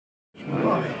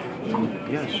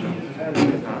Yeah, sure.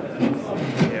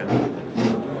 Yeah.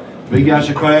 Big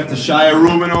Yasha Koyach to Shia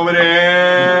Rubin over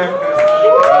there.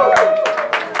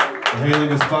 The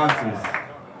hailing of sponsors.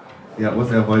 Yeah, what's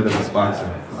the avoid of the sponsor?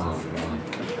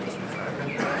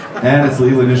 And it's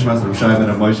Leila Nishmas from Shai Ben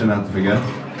Moshe, not to forget.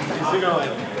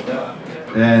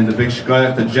 And the big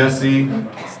Shkoyach to Jesse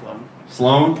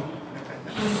Sloan.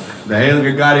 The hailing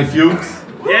of Gadi Fuchs.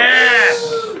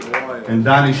 Yeah! And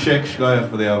Donnie Schick Shkoyach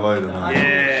for the avoid.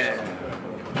 Yeah!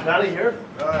 Donnie here?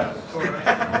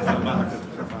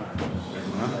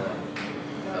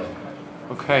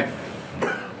 Okay.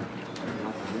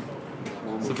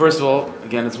 So first of all,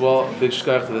 again, it's big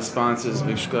shkach to the sponsors,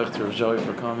 big shkach to Rav Joey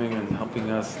for coming and helping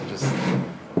us, and just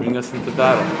bring us into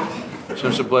battle.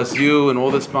 Hashem should bless you and all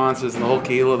the sponsors and the whole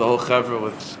keilah, the whole chevra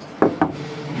with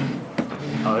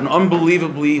an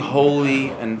unbelievably holy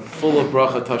and full of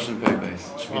bracha touch and pay base.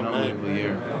 It should be an unbelievable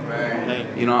year.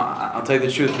 You know, I'll tell you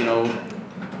the truth, you know,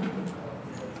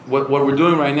 what we're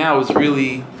doing right now is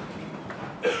really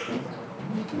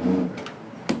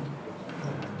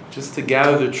just to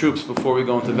gather the troops before we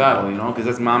go into battle, you know, because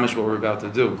that's mamish what we're about to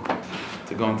do,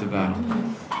 to go into battle.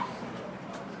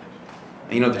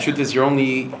 And, you know, the truth is you're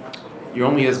only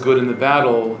as good in the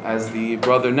battle as the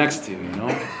brother next to you, you know.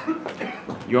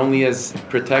 You're only as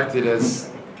protected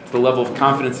as the level of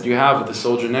confidence that you have with the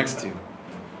soldier next to you.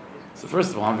 So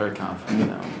first of all, I'm very confident, you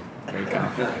know, very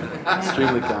confident,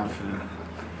 extremely confident.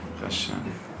 Hashem.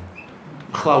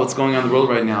 What's going on in the world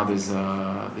right now? There's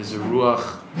a ruach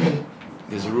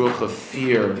of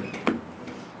fear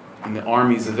in the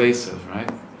armies of Esav, right?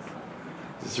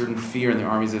 There's a certain fear in the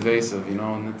armies of Esav, you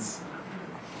know, and it's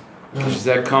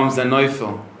that comes the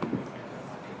Neufel.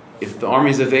 If the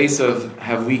armies of Esav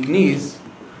have weak knees,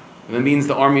 that means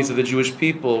the armies of the Jewish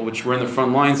people, which were in the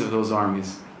front lines of those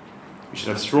armies, we should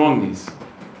have strong knees,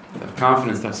 to have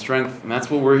confidence, to have strength, and that's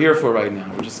what we're here for right now.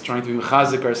 We're just trying to be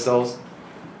mechazik ourselves.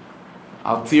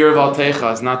 Al tir v'al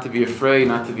techa is not to be afraid,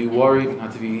 not to be worried,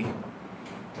 not to be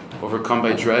overcome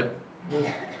by dread.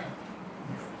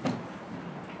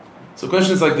 So the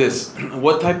question is like this: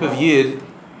 what type of yid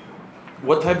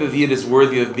is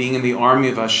worthy of being in the army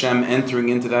of Hashem, entering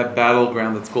into that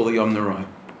battleground that's called the Yom Noroi?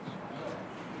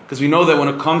 Because we know that when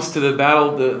it comes to the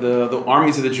battle, the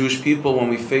armies of the Jewish people, when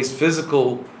we face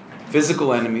physical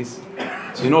enemies,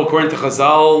 so you know, according to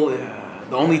Chazal,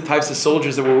 the only types of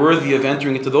soldiers that were worthy of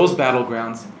entering into those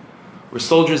battlegrounds were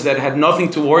soldiers that had nothing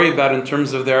to worry about in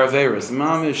terms of their averos,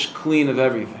 mamish, clean of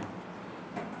everything.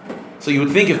 So you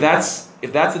would think if that's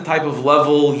the type of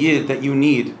level yid that you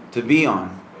need to be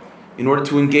on in order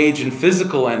to engage in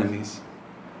physical enemies,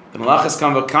 then Lachas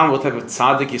Kam V'Kam, what type of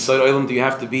tzaddik yisod olam do you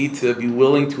have to be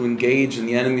willing to engage in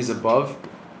the enemies above,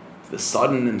 to the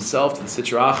Satan himself, to the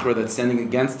Sitra Achra that's standing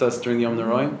against us during the Yom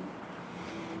Noroi?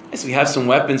 Yes, we have some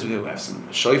weapons, we have some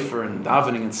shofar and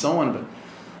davening and so on, but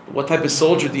what type of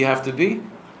soldier do you have to be?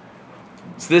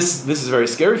 So this is very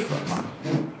scary for us.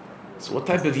 So what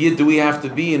type of yid do we have to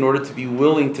be in order to be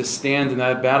willing to stand in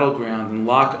that battleground and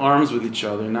lock arms with each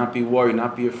other and not be worried,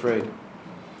 not be afraid?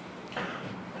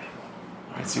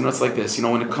 All right, so you know, it's like this. You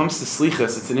know, when it comes to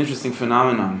slichas, it's an interesting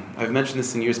phenomenon. I've mentioned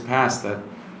this in years past, that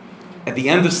at the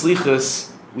end of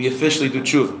slichas, we officially do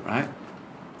tshuva, right?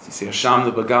 So you say Hasham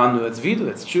the Baganu, that's Vidu,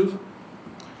 that's tshuva.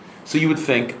 So you would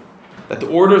think that the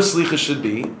order of slicha should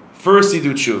be, first you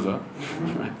do tshuva,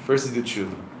 right? First you do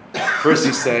tshuva. First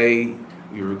you say,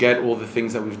 we regret all the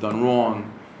things that we've done wrong,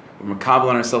 we're makabel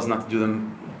on ourselves not to do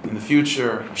them in the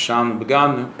future, Hasham the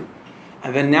Baganu.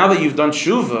 And then now that you've done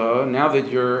tshuva, now that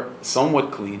you're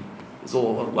somewhat clean, there's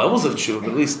all levels of tshuva, but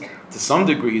at least to some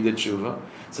degree you did tshuva,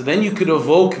 so then you could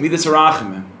evoke midas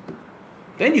harachamim.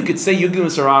 Then you could say Yugim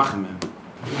Sarachimim.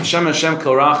 Hashem Hashem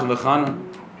Kol Rachim V'Chana.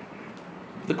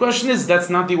 The question is, that's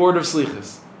not the order of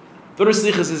slichas. The order of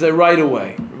slichas is a right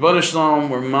away. Rebbeinu Shalom,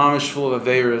 we're mamish full of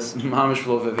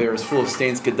averis, full of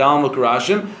stains. Kedal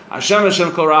L'Karashim, Hashem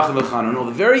Hashem Kol Rachim V'Chana. And at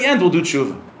the very end, we'll do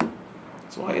tshuva.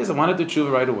 So why is I want to do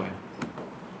tshuva right away?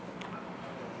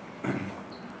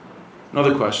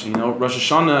 Another question, you know,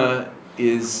 Rosh Hashanah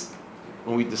is,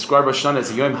 when we describe Rosh Hashanah as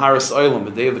a Yom Haras Olam,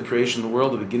 the day of the creation of the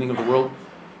world, the beginning of the world,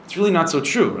 it's really not so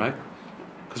true, right?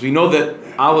 Because we know that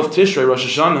Aleph Tishrei, Rosh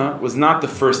Hashanah, was not the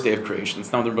first day of creation.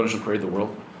 It's not when the Rebbeinu Shalom created the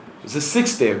world. It was the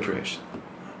sixth day of creation.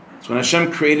 It's when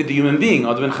Hashem created the human being,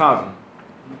 Adam and Chava.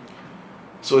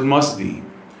 So it must be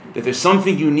that there's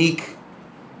something unique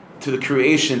to the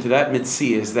creation, to that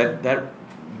Metzias, that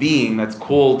being that's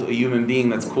called a human being,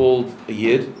 that's called a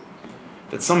Yid,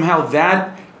 that somehow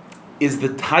that is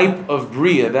the type of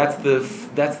Bria, that's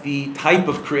the type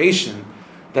of creation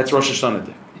that's Rosh Hashanah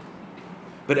Day.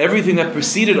 But everything that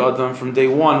preceded Adam from day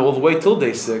 1 all the way till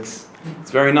day 6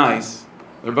 It's very nice.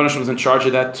 The Rebbeinu Shalom is in charge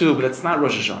of that too, but it's not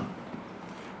Rosh Hashanah.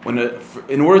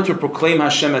 In order to proclaim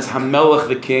Hashem as Hamelech,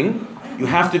 the King, you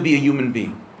have to be a human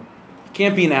being. You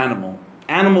can't be an animal.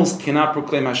 Animals cannot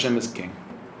proclaim Hashem as King.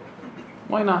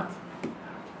 Why not?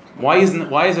 Why is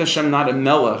Hashem not a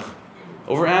Melech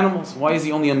over animals? Why is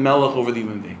He only a Melech over the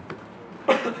human being?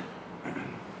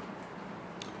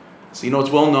 So it's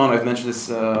well known, I've mentioned this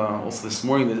also this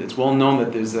morning, that it's well known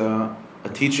that there's a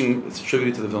teaching that's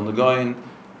attributed to the Vilna Gaon,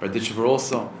 Raditchever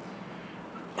also,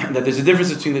 that there's a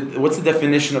difference between what's the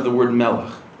definition of the word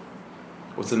Melech?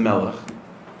 What's a Melech?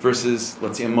 Versus,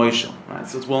 let's say, a Moshel, right?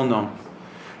 So it's well known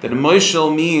that a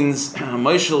Moshel means, a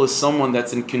Moshel is someone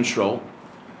that's in control,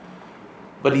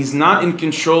 but he's not in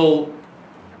control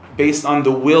based on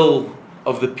the will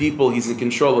of the people he's in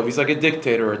control of. He's like a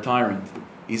dictator or a tyrant.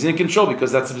 He's in control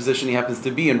because that's the position he happens to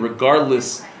be in,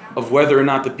 regardless of whether or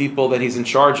not the people that he's in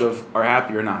charge of are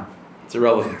happy or not. It's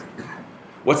irrelevant.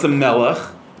 What's a Melech?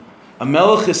 A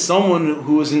Melech is someone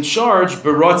who is in charge,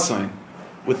 beratzain,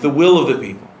 with the will of the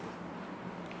people.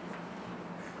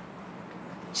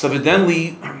 So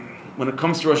evidently, when it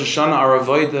comes to Rosh Hashanah, our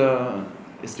avodah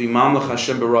is to be mamlech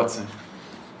Hashem beratzain.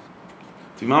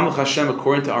 To be mamlech Hashem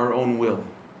according to our own will.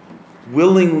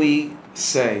 Willingly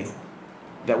say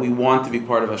that we want to be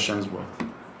part of Hashem's world.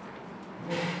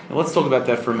 Now let's talk about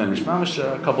that for a minute. Mamash,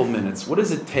 a couple of minutes. What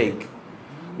does it take?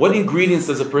 What ingredients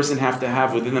does a person have to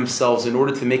have within themselves in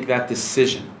order to make that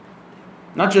decision?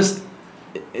 Not just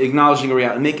acknowledging a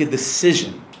reality, make a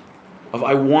decision of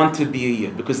I want to be a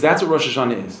Yid, because that's what Rosh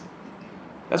Hashanah is.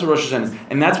 That's what Rosh Hashanah is.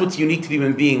 And that's what's unique to the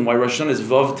human being, why Rosh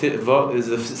Hashanah is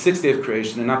the sixth day of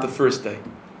creation and not the first day.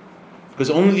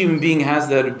 Because only the human being has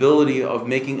that ability of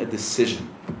making a decision,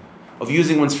 of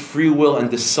using one's free will and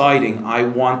deciding, I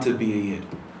want to be a Yid.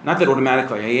 Not that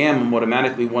automatically I am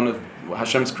automatically one of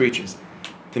Hashem's creatures,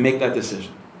 to make that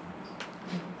decision.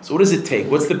 So what does it take?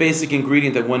 What's the basic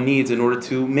ingredient that one needs in order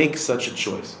to make such a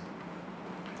choice?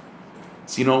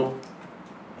 So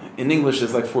in English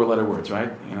there's like 4-letter words,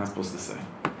 right? You're not supposed to say.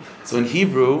 So in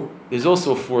Hebrew, there's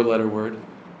also a 4-letter word.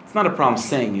 It's not a problem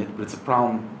saying it, but it's a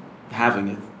problem having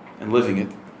it and living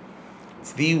it.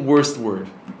 It's the worst word.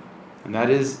 And that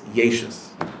is Yeshus.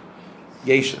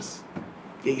 Yeshus.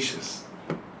 Yeshus.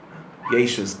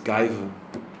 Yeshus. Gaiva.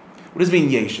 What does it mean,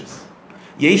 Yeshus?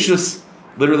 Yeshus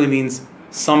literally means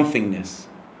somethingness.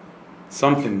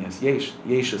 Somethingness.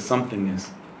 Yeshus, somethingness.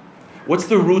 What's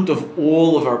the root of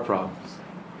all of our problems?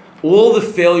 All the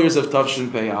failures of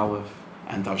Tavshin Pei Aleph,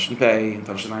 and Tavshin Pei, and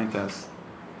Tavshin Ayin Tes.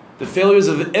 The failures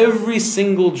of every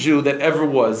single Jew that ever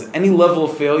was, any level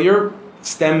of failure,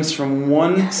 stems from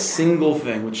one single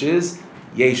thing, which is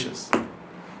Yeshus.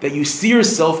 That you see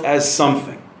yourself as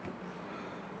something.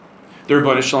 The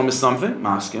Rebbeinu Shalom is something,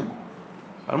 maskim,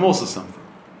 but I'm also something.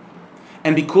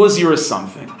 And because you're a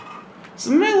something,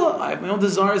 so I have my own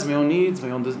desires, my own needs,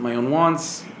 my own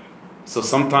wants. So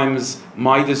sometimes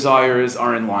my desires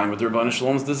are in line with the Rebbeinu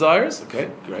Shalom's desires. Okay,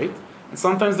 great. And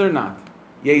sometimes they're not.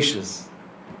 Yeshus.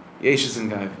 Yeshus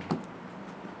and Gaiva.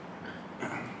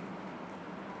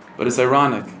 But it's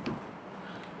ironic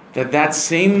that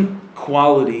same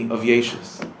quality of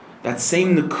Yeshus, that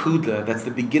same Nakuda, that's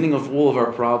the beginning of all of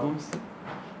our problems,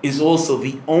 is also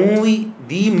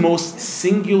the most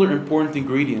singular important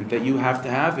ingredient that you have to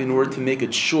have in order to make a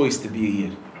choice to be a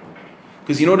Yid.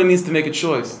 Because you know what it means to make a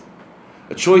choice?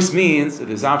 A choice means that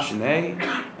there's option A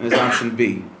and there's option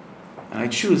B. And I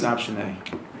choose option A.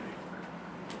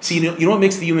 See, you know what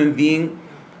makes the human being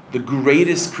the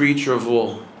greatest creature of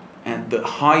all, and the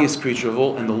highest creature of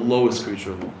all, and the lowest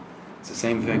creature of all? It's the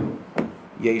same thing.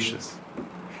 Yeshus.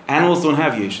 Animals don't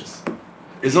have Yeshus.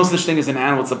 There's no such thing as an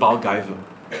animal, it's a Baal Gaiva.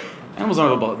 Animals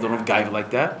don't have Gaiva like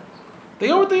that. They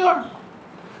are what they are.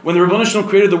 When the Rebbeinu Shalom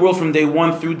created the world from day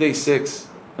 1 through day 6,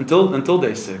 until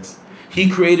day 6, He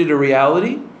created a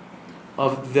reality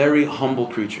of very humble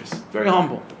creatures. Very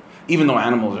humble. Even though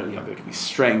animals are, there can be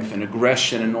strength and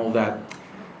aggression and all that.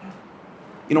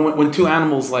 When two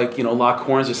animals lock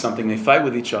horns or something, they fight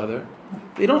with each other.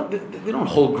 They don't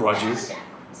hold grudges.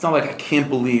 It's not like, I can't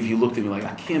believe you looked at me like,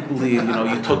 I can't believe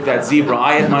you took that zebra.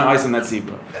 I had my eyes on that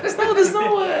zebra. It's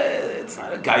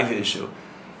not a Gaiva issue.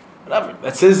 Whatever.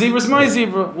 That says zebra's my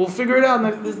zebra. We'll figure it out.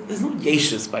 There's no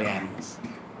Yeshus by animals.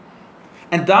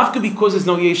 And dafka, because there's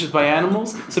no Yeshus by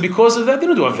animals, so because of that, they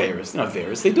don't do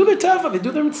Averis. They do their tava, they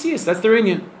do their Metzias. That's their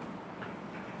Inyan.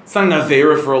 It's not an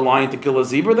Avera for a lion to kill a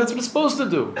zebra. That's what it's supposed to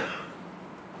do.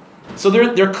 So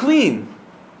they're clean.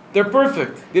 They're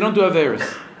perfect. They don't do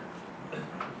Averis.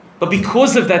 But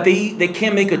because of that, they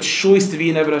can't make a choice to be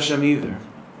an Eved Hashem either.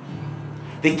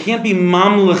 They can't be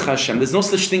Mamlech Hashem. There's no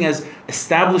such thing as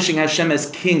establishing Hashem as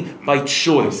king by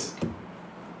choice.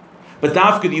 But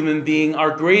dafka, the human being,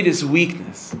 our greatest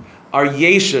weakness, our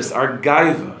yeshus, our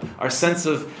gaiva, our sense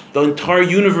of the entire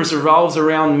universe revolves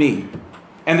around me.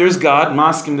 And there's God,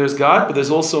 maskim, there's God, but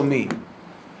there's also me.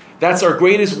 That's our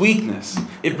greatest weakness.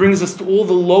 It brings us to all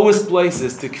the lowest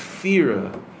places, to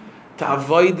kfira, to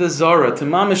avodah zara, to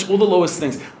mamish, all the lowest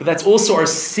things. But that's also our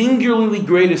singularly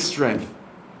greatest strength.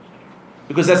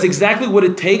 Because that's exactly what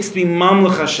it takes to be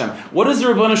mamlech Hashem. What does the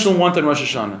Rebbeinu Shalom want on Rosh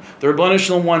Hashanah? The Rebbeinu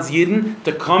Shalom wants Yidden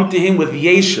to come to him with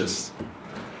yeshus.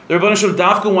 The Rebbeinu Shalom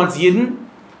Dafka wants Yidden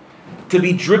to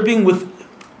be dripping with,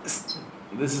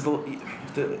 you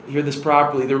have to hear this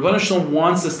properly. The Rebbeinu Shalom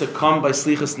wants us to come by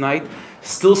Slichas night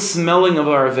still smelling of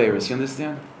our Averis. You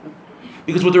understand?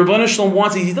 Because what the Rebbeinu Shalom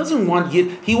wants, he doesn't want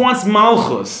Yid, he wants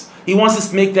Malchus. He wants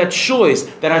us to make that choice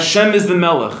that Hashem is the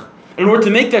Melech. In order to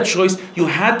make that choice, you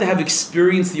had to have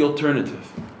experienced the alternative.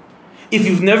 If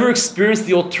you've never experienced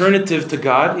the alternative to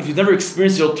God, if you've never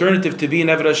experienced the alternative to be an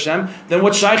Eved Hashem, then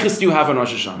what shaykhs do you have on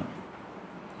Rosh Hashanah?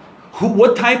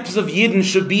 What types of Yidden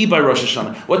should be by Rosh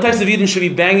Hashanah? What types of Yidden should be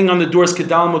banging on the doors,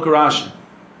 Kedal Mukarasha?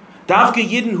 Davka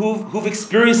Yidden who've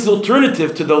experienced the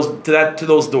alternative to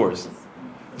those doors.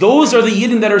 Those are the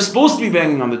Yidden that are supposed to be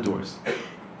banging on the doors.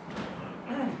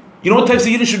 You know what types of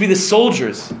Yidden should be? The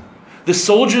soldiers. The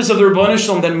soldiers of the Rebbeinu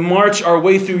Shalom that march our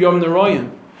way through Yom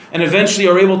Neroyim and eventually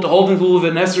are able to hold into Lulav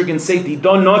and Esrog and say,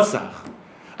 Didon Notzach,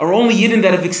 are only Yidden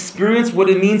that have experienced what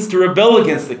it means to rebel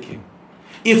against the king.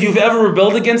 If you've ever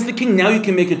rebelled against the king, now you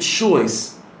can make a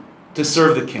choice to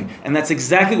serve the king. And that's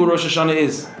exactly what Rosh Hashanah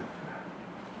is.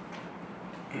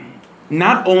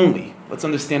 Not only, let's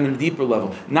understand on a deeper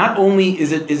level, not only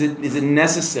is it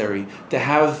necessary to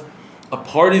have a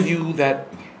part of you that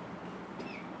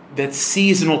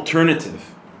sees an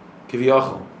alternative,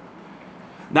 kiviyachol.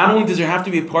 Not only does there have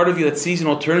to be a part of you that sees an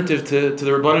alternative to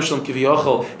the Rebbeinu Shalom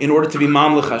kiviyachol in order to be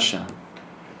mamlech Hashem,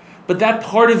 but that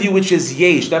part of you which is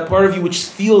yesh, that part of you which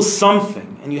feels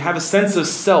something, and you have a sense of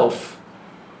self,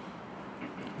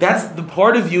 that's the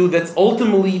part of you that's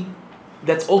ultimately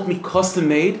custom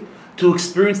made to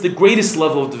experience the greatest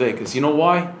level of dveikus. You know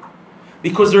why?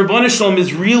 Because the Rebbeinu Shalom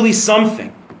is really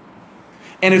something.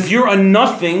 And if you're a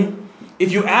nothing,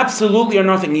 if you absolutely are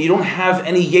nothing, and you don't have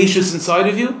any yeshus inside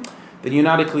of you, then you're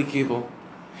not a kli kibul.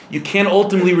 You can't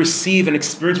ultimately receive and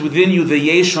experience within you the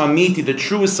yesh hamiti, the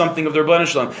truest something of the Rebbeinu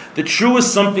Shalom, the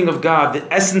truest something of God,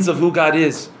 the essence of who God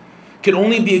is, can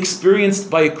only be experienced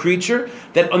by a creature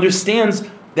that understands,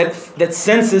 that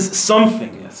senses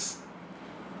somethingness.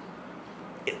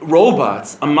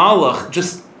 Robots, a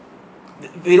malach,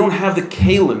 they don't have the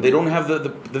kalim, they don't have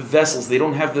the vessels, they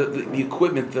don't have the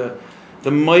equipment, the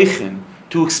meichin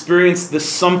to experience the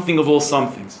something of all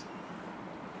somethings.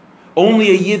 Only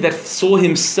a yid that saw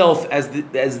himself as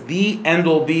the end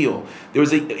all be all.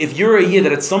 If you're a yid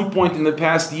that at some point in the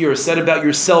past year said about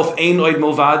yourself Ein Oid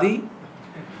Milvadi,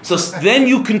 so then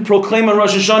you can proclaim on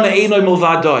Rosh Hashanah Ein Oid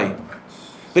Milvadai.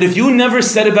 But if you never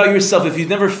said about yourself, if you've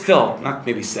never felt, not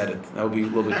maybe said it, that would be a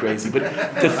little bit crazy, but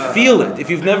to feel it, if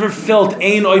you've never felt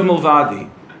Ein Oid Milvadi,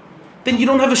 then you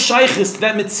don't have a shaykhis to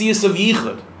that mitzias of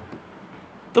yichud.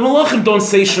 The malachim don't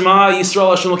say Shema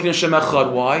Yisrael Hashem Elokeinu Hashem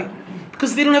Echad. Why?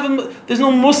 Because they don't have there's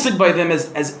no musig by them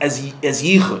as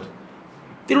yichud.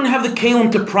 They don't have the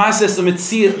kalim to process a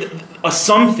mitzvah, a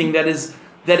something that is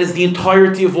the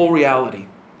entirety of all reality.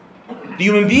 The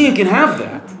human being can have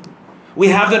that. We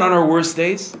have that on our worst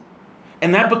days,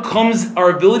 and that becomes our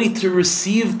ability to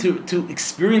receive, to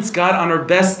experience God on our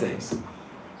best days.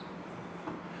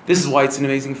 This is why it's an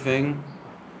amazing thing.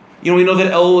 You know, we know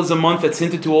that Elul is a month that's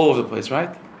hinted to all over the place,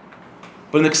 right?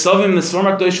 But in the Ksavim, in the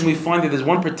Svarim HaKadoshim, we find that there's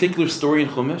one particular story in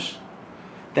Chumash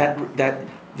that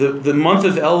the month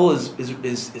of Elul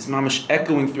is mamash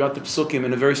echoing throughout the Psukim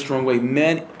in a very strong way.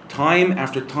 Time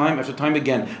after time after time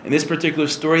again. In this particular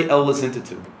story, Elul is hinted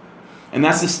to. And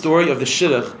that's the story of the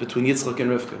shidduch between Yitzchak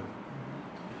and Rivka.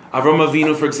 Avram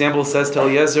Avinu, for example, says to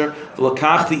Eliezer,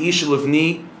 "V'lakachti ish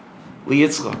levni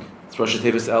liYitzchak." It's Rosh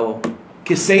Hashanah Elul.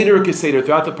 Kiseder.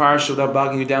 Throughout the parasha, without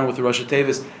bogging you down with the Rosh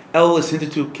Hashanah, Elul is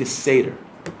hinted to Kiseder.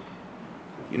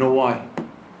 You know why?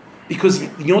 Because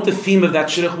you know what the theme of that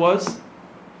shidduch was?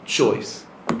 Choice.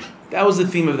 That was the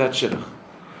theme of that shidduch.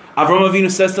 Avram Avinu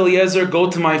says to Eliezer, "Go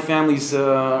to my family's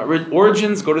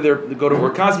origins, go to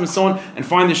Orkazim and so on, and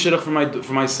find the shidduch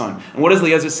for my son." And what does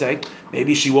Eliezer say?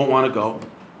 Maybe she won't want to go.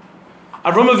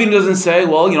 Avram Avinu doesn't say,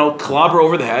 well, clobber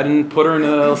over the head and put her in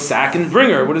a sack and bring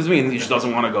her. What does it mean? She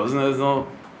doesn't want to go.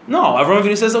 No. Avram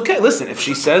Avinu says, okay, listen, if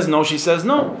she says no, she says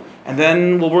no. And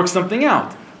then we'll work something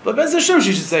out. But Bez Hashem,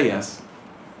 she should say yes.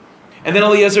 And then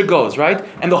Eliezer goes, right?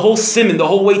 And the whole simon, the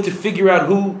whole way to figure out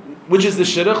which is the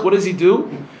shidduch, what does he do?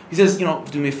 He says,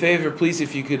 do me a favor, please,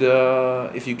 if you could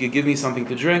give me something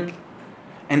to drink.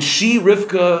 And she,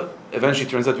 Rivka, eventually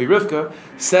turns out to be Rivka,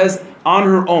 says on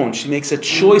her own, she makes a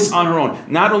choice on her own.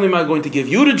 Not only am I going to give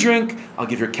you to drink, I'll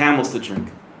give your camels to drink.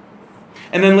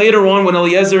 And then later on, when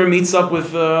Eliezer meets up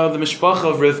with the mishpacha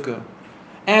of Rivka,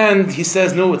 and he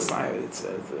says, no, it's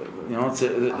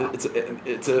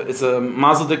a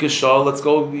mazel dik shal. Let's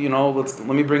go, let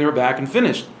me bring her back and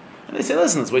finish. And they say,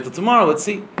 listen, let's wait till tomorrow. Let's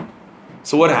see.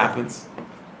 So what happens?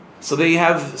 So they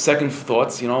have second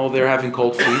thoughts. They're having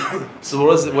cold feet. So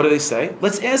what do they say?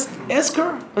 Let's ask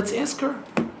her. Let's ask her.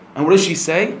 And what does she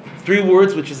say? 3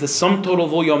 words, which is the sum total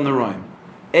of all Yom Noraim.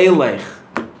 Eilech.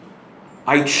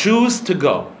 I choose to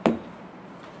go.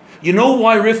 You know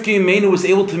why Rivka Imenu was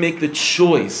able to make the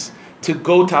choice to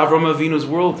go to Avram Avinu's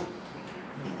world?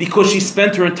 Because she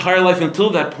spent her entire life until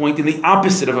that point in the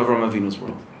opposite of Avram Avinu's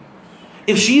world.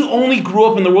 If she only grew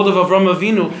up in the world of Avram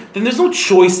Avinu, then there's no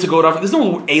choice to go to Avram. There's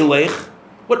no Eilech.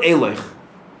 What Eilech?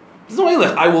 There's no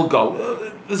Eilech. I will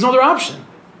go. There's no other option.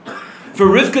 For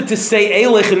Rivka to say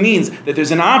Eilech, it means that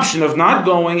there's an option of not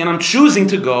going and I'm choosing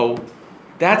to go.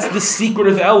 That's the secret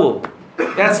of Elul.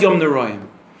 That's Yom Noraim.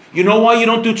 You know why you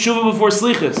don't do tshuva before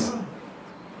slichus?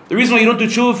 The reason why you don't do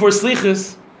tshuva before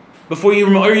slichus, before you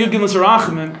Yud Gimel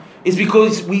Rachamim, is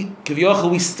because we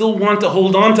still want to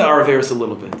hold on to our averos a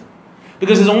little bit.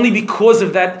 Because it's only because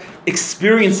of that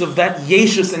experience of that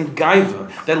yeshus and gaiva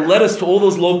that led us to all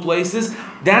those low places.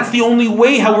 That's the only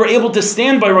way how we're able to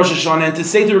stand by Rosh Hashanah and to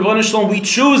say to Rebbeinu Shalom, we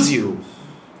choose you.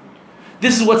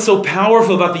 This is what's so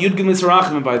powerful about the Yud Gimel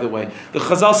Rachamim, by the way. The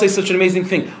Chazal say such an amazing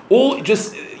thing.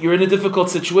 You're in a difficult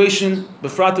situation,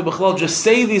 Befratu B'chlal, just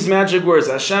say these magic words,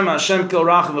 Hashem, Kil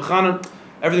Racham, V'chanan,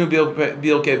 everything will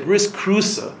be okay. Bris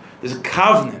Krusa, there's a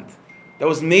covenant that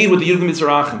was made with the Yud Gimel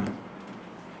Rachamim.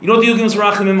 You know what the Yud Gimel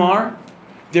Rachamim are?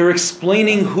 They're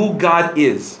explaining who God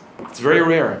is. It's very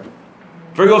rare.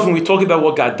 Very often we talk about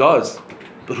what God does,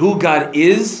 but who God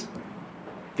is,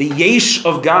 the yesh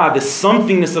of God, the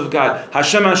somethingness of God.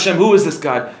 Hashem, who is this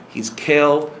God? He's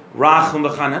Kel, Racham,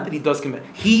 V'chan. Not that he does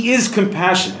compassion. He is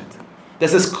compassionate.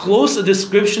 That's as close a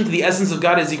description to the essence of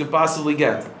God as you could possibly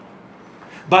get.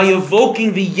 By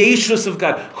evoking the yeshus of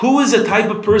God. Who is a type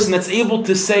of person that's able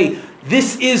to say,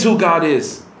 this is who God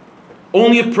is?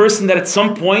 Only a person that at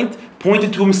some point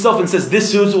pointed to himself and says,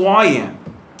 this is who I am.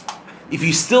 If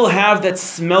you still have that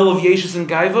smell of yeshus and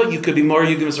gaiva, you could be more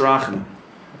Yud Gimel Rachamim.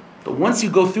 But once you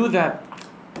go through that,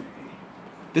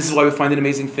 this is why we find an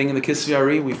amazing thing in the Kisvei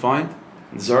Ari, we find,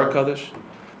 in the Zohar Kadosh,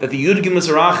 that the Yud Gimel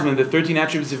Rachamim, the 13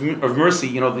 attributes of mercy,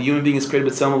 the human being is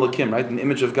created b'tselem Elokim, right, in the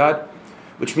image of God,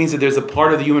 which means that there's a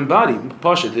part of the human body,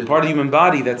 Pashat, the part of the human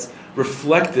body that's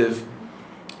reflective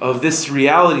of this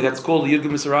reality that's called the Yud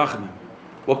Gimel Rachamim.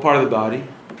 What part of the body?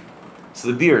 So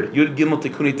the beard, Yud Gimel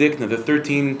Tikuni Dikna, the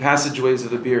 13 passageways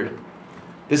of the beard.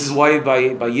 This is why by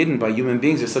Yidden, by human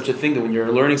beings, there's such a thing that when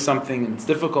you're learning something and it's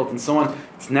difficult and so on,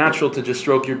 it's natural to just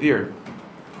stroke your beard.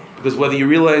 Because whether you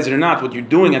realize it or not, what you're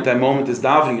doing at that moment is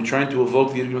davening. You're trying to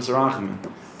evoke the Yud Gimel Rachamim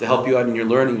to help you out in your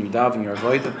learning, in your davening, your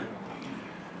avodah.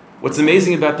 What's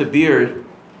amazing about the beard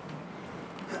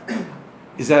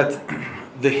is that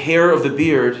the hair of the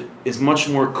beard is much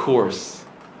more coarse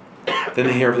than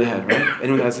the hair of the head, right?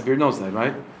 Anyone that has a beard knows that,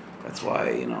 right? That's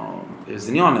why, there's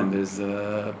inyanim, there's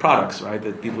products, right,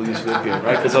 that people use for their beard,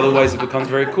 right? Because otherwise it becomes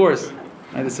very coarse.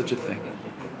 Right? There's such a thing.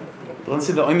 But let's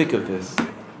see the oimik of this.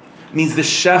 It means the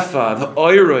shefa, the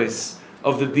oiros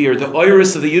of the beard, the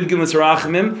oiros of the Yud Gimel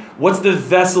Rachamim. What's the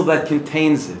vessel that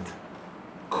contains it?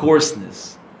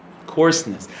 Coarseness.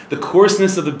 The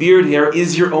coarseness of the beard hair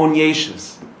is your own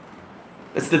yeshus.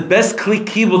 That's the best kli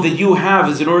kibul that you have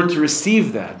is in order to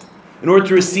receive that. In order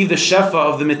to receive the shefa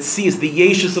of the mitzvahs, the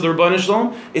yeshus of the Rebbeinu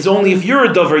Shalom, is only if you're a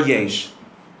davar yesh.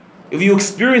 If you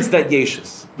experience that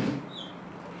yeshus.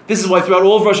 This is why throughout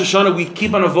all of Rosh Hashanah we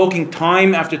keep on evoking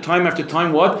time after time after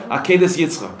time what? Akedas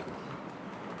Yitzchak.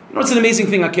 It's an amazing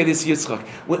thing, Akedas Yitzchak.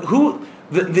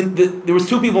 There was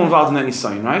 2 people involved in that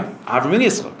Nisayin, right? Avram and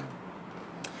Yitzchak.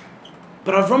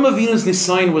 But Avram Avinu's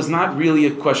Nisayin was not really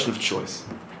a question of choice.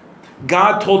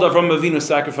 God told Avram Avinu,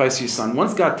 sacrifice your son.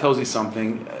 Once God tells you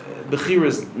something, Bechira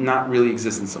is not really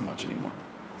existent so much anymore.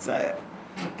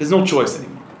 There's no choice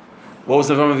anymore. What was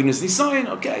Avram Avinu's Nisayin?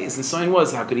 Okay, his Nisayin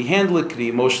was, how could he handle it? Could he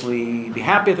emotionally be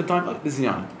happy at the time? This is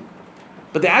Yana.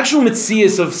 But the actual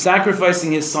mitzvahs of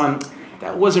sacrificing his son,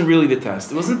 that wasn't really the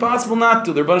test. It wasn't possible not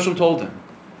to. The Rebbeinu Shalom told him.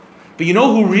 But you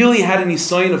know who really had a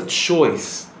Nisayin of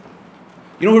choice?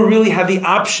 You know who really had the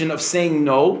option of saying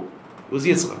no? It was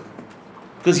Yitzchak.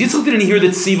 Because Yitzchak didn't hear the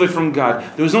tzivah from God.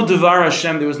 There was no Devar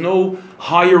Hashem. There was no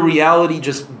higher reality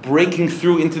just breaking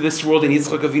through into this world in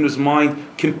Yitzchak Avinu's mind,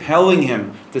 compelling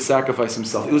him to sacrifice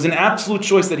himself. It was an absolute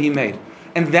choice that he made.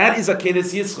 And that is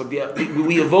Akedas Yitzchak.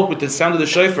 We evoke with the sound of the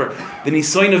shofar, the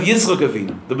Nisayin of Yitzchak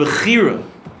Avinu, the Bechira.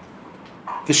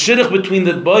 The shidduch between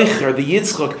the Beicher, the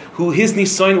Yitzchak, who his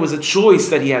Nisayin was a choice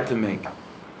that he had to make.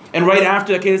 And right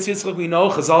after Akedas Yitzchak, we know,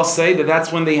 Chazal say that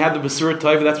that's when they had the Basura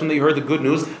Taiva, that's when they heard the good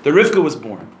news. The Rivka was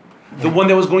born. The one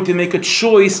that was going to make a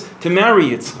choice to marry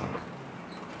Yitzchak.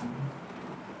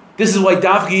 This is why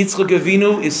Davki Yitzchak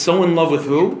Avinu is so in love with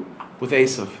who? With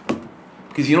Esav.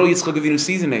 Because you know Yitzchak Avinu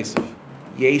sees in Esav?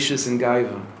 Yeshus and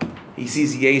Gaiva. He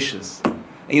sees Yeshus. And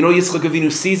you know Yitzchak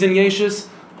Avinu sees in Yeshus?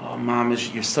 Oh,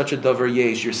 Mamish, you're such a davar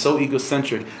yesh. You're so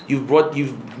egocentric.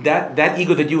 That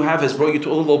ego that you have has brought you to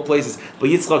all low places. But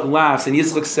Yitzchak laughs, and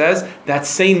Yitzchak says, that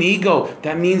same ego,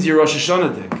 that means you're Rosh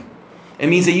Hashanah. It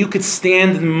means that you could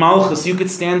stand in Malchus, you could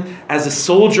stand as a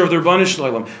soldier of the Rebbeinu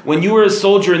Shalom. When you are a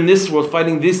soldier in this world,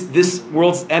 fighting this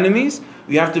world's enemies,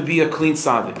 you have to be a clean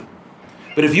tzaddik.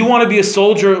 But if you want to be a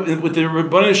soldier with the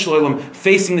Rebbeinu Shalom,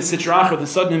 facing the Sitra Achra, the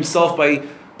Satan himself by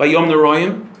Yom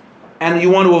Neroyim, and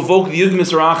you want to evoke the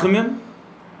Yugmas Rachamim,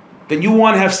 then you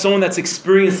want to have someone that's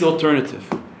experienced the alternative.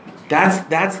 That's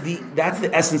the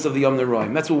essence of the Yom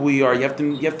Neroyim. That's what we are. You have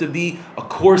to be a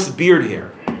coarse beard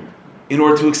hair in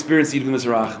order to experience the Yugmas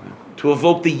Rachamim, to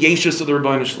evoke the Yeshus of the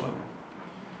Rebbeinu Shalom.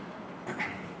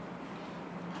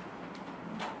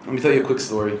 Let me tell you a quick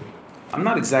story. I'm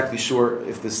not exactly sure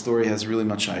if this story has really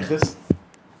much shaykhis,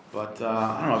 but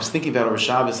I don't know. I was thinking about it over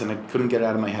Shabbos and I couldn't get it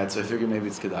out of my head, so I figured maybe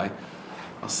it's Kedai.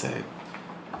 I'll say it.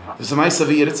 There's a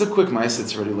Ma'aseh Yid. It's a quick Ma'aseh.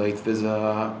 It's already late. There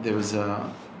was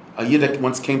a Yid that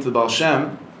once came to the Baal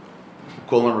Shem.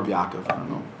 Call him Rabbi Yaakov. I don't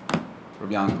know.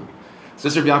 Rabbi Yaakov. So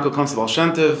this Rabbi Yaakov comes to Baal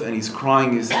Shem Tov and he's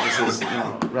crying. He says,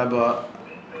 Rabbi,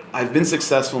 I've been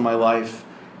successful in my life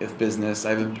with business.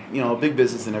 I have a big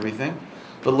business and everything.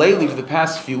 But lately, for the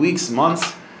past few weeks,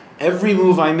 months, every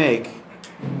move I make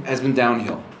has been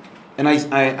downhill. And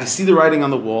I see the writing on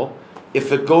the wall.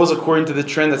 If it goes according to the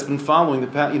trend that's been following the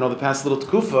past little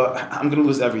tekufa, I'm going to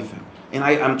lose everything. And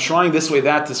I'm trying this way,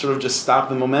 that to sort of just stop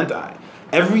the momentum.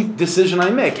 Every decision I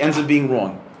make ends up being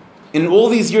wrong. In all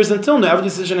these years until now, every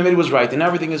decision I made was right, and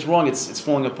everything is wrong. It's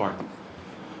falling apart.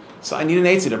 So I need an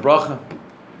eitzid, a bracha.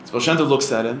 So Baal Shem Tov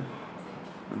looks at him.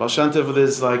 And Baal Shem Tov with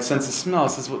his sense of smell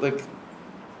says,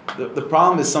 the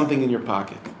problem is something in your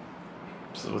pocket.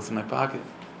 So what's in my pocket?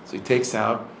 So he takes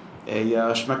out a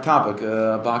shmek tabak,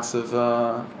 a box of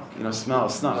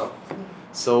snuff.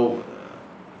 So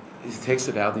he takes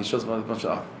it out and he shows a bunch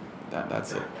of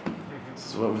that's it. This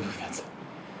is what that's it.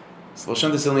 So Baal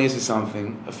Shem Tov telling you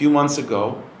something. A few months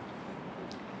ago,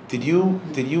 were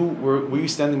you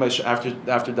standing by after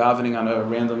davening on a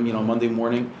random Monday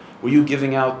morning? Were you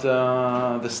giving out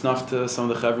the snuff to some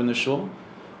of the chaver in the shul?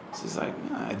 So he's like,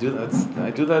 yeah, I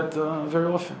do that very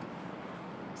often.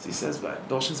 So he says, but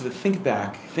think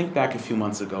back a few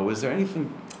months ago. Was there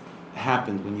anything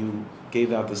happened when you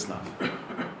gave out the snuff?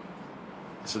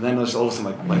 So then there's all of a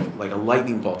sudden like a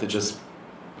lightning bolt. It just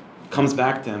comes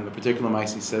back to him. A particular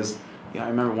mice, he says, yeah, I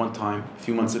remember one time, a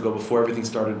few months ago, before everything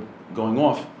started going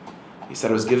off, he said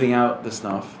I was giving out the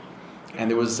snuff, and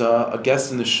there was a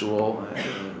guest in the shul.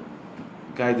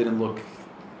 The guy didn't look,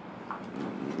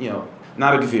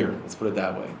 not a gvir, let's put it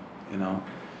that way,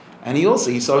 And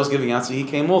he saw I was giving out, so he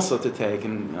came also to take,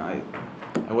 and I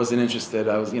wasn't interested.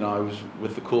 I was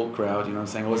with the cool crowd,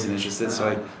 I wasn't interested,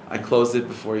 so I closed it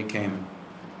before he came.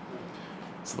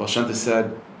 So Baal Shem Tov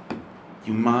said,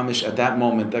 you mamish, at that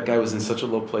moment, that guy was in such a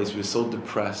low place, he was so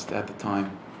depressed at the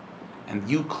time, and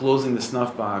you closing the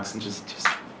snuff box and just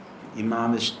you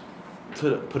mamish,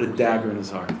 put a dagger in his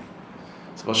heart.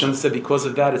 So Baal Shem Tov said, because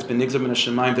of that, it's been nigzar min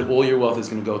hashamayim that all your wealth is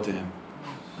going to go to him.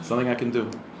 Something I can do.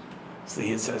 So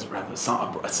he says, Rabbi,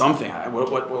 something.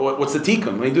 What's the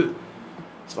tikkun? What do you do?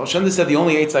 So Baal Shem Tov said, the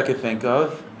only eights I could think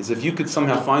of is if you could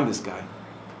somehow find this guy,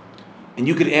 and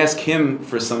you could ask him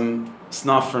for some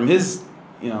snuff from his,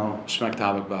 shmek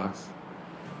tabak box,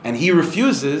 and he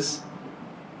refuses,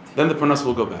 then the parnas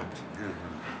will go back.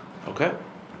 Okay?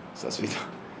 So that's what he thought.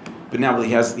 But now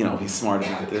he has, he's smart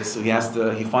about this, so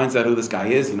he finds out who this guy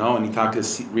is, and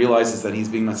he realizes that he's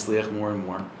being matzliach more and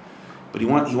more. But he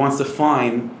wants to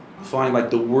find like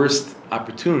the worst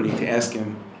opportunity to ask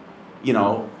him,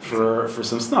 for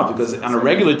some stuff, because on a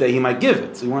regular day he might give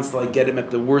it. So he wants to get him at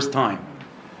the worst time.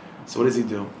 So what does he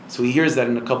do? So he hears that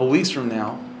in a couple of weeks from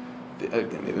now,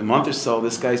 maybe a month or so,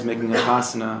 this guy's making a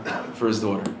chasana for his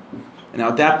daughter. And now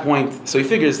at that point, so he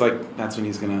figures that's when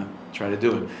he's going to try to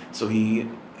do it. So he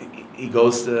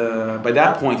goes to, by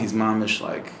that point he's mamish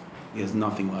He has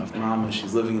nothing left. Mamish,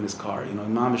 he's living in his car.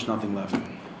 Mamish, nothing left.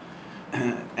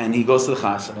 And he goes to the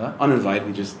chasana, uninvited.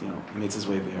 He just, he makes his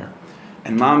way there.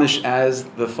 And Mamish, as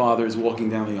the father is walking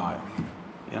down the aisle,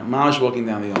 Mamish walking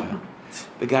down the aisle,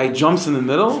 the guy jumps in the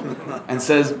middle and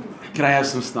says, "Can I have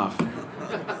some snuff?"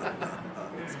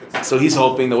 So he's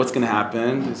hoping that what's going to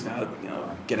happen is,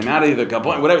 get him out of here,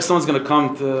 whatever. Someone's going to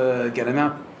come to get him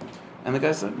out. And the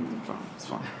guy said, "It's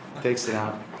fine." Takes it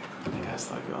out. The guy's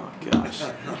like, "Oh gosh!"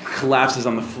 Collapses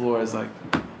on the floor. It's like,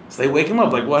 so they wake him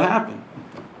up. Like, what happened?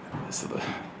 So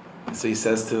he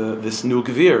says to this new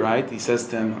Gavir, right? He says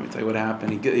to him, "Let me tell you what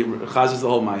happened." He chazes the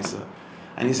whole Maisa.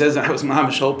 And he says, "I was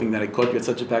mamish hoping that I caught you at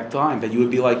such a bad time, that you would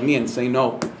be like me and say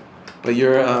no. But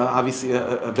you're obviously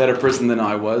a better person than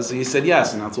I was." So he said,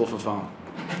 "Yes," and that's all for fun.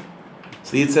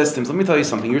 So he says to him, "Let me tell you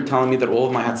something. You're telling me that all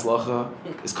of my hatzlacha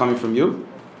is coming from you?"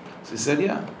 So he said,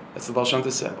 "Yeah, that's what Baal Shem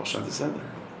Tov said." Baal Shem Tov said that.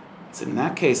 He said, "In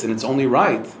that case, then it's only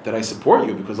right that I support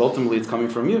you, because ultimately it's coming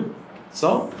from you."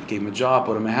 So he gave him a job,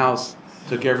 bought him a house,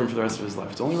 took care of him for the rest of his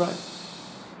life. It's only right.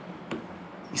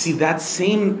 You see, that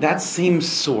same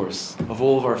source of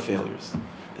all of our failures,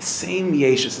 the same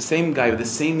Yeshus, the same guy with the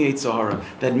same Yetzer Hara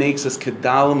that makes us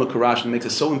kedalim ukarash, and makes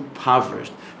us so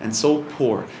impoverished and so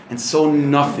poor and so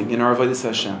nothing in our avodas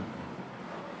Hashem.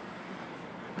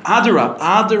 Adarab,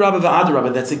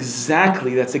 that's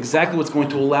exactly what's going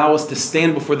to allow us to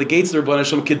stand before the gates of the Rebbeinu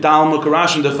Hashem, kedalim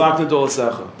ukarash and defakna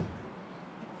dolasecha.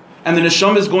 And the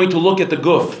neshama is going to look at the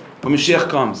guf when Mashiach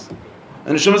comes.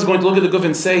 And the neshama is going to look at the guf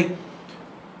and say,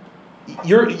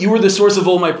 You were the source of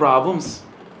all my problems.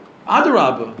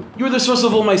 Adarabba, you were the source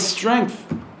of all my strength.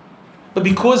 But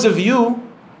because of you,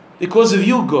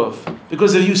 Guf,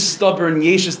 because of you stubborn,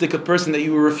 yeshustic person that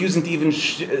you were refusing to even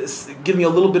give me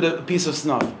a piece of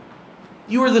snuff,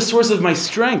 you were the source of my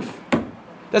strength.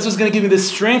 That's what's going to give me the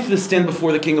strength to stand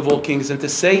before the King of all kings and to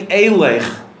say, Eilech.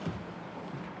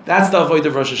 That's the avoid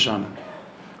of Rosh Hashanah.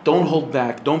 Don't hold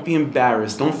back. Don't be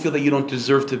embarrassed. Don't feel that you don't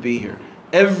deserve to be here.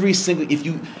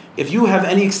 If you have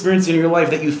any experience in your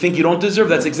life that you think you don't deserve,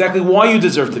 that's exactly why you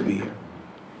deserve to be here.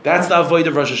 That's the avoid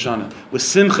of Rosh Hashanah. With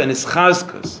simcha and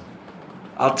ischazkas.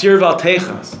 Al tir v'al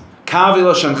techas. Kavi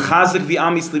Hashem chazik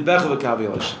v'amis libecha v'kavi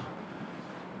Hashem.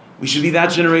 We should be that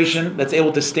generation that's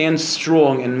able to stand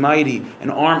strong and mighty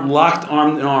and locked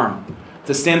arm in arm.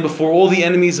 To stand before all the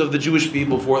enemies of the Jewish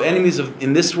people, before enemies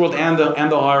in this world and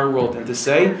the higher world, and to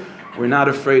say, we're not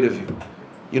afraid of you.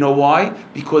 You know why?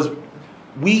 Because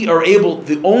we are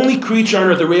the only creature on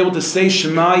earth that we're able to say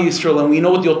Shema Yisrael, and we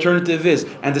know what the alternative is.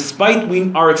 And despite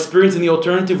our experience in the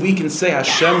alternative, we can say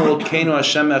Hashem Elokeinu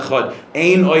Hashem Echad,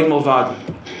 Ein Oid Milvado.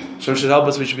 Hashem should help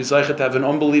us. We should be zeichet to have an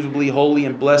unbelievably holy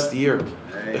and blessed year.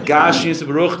 Begashnis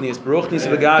Beruchnis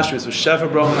Begashnis, with Shefa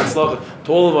Baruch Hatzlacha,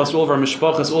 to all of us, all of our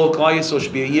mishpachas, all of Klal Yisrael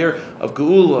should be a year of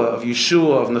Geula, of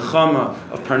Yeshua, of Nechama,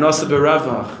 of Parnasa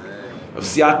Berevach, of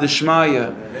Siyat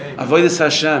Deshmaya, Avodas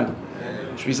Hashem.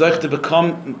 Should be zeichet to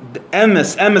become the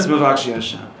emes Mavakish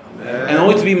Hashem. And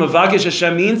only to be Mavakish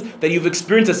Hashem means that you've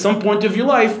experienced at some point of your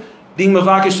life being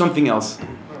Mavakish something else.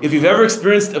 If you've ever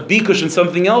experienced a bikush in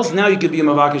something else, now you could be a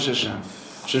Mavakish Hashem.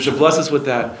 Hashem should bless us with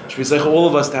that. Should we say all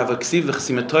of us to have a ksiv, a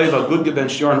chesima toiva, a good geben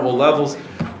shiur on all levels.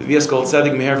 V'vias kol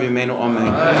tzedek meher v'yimeinu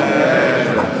amen.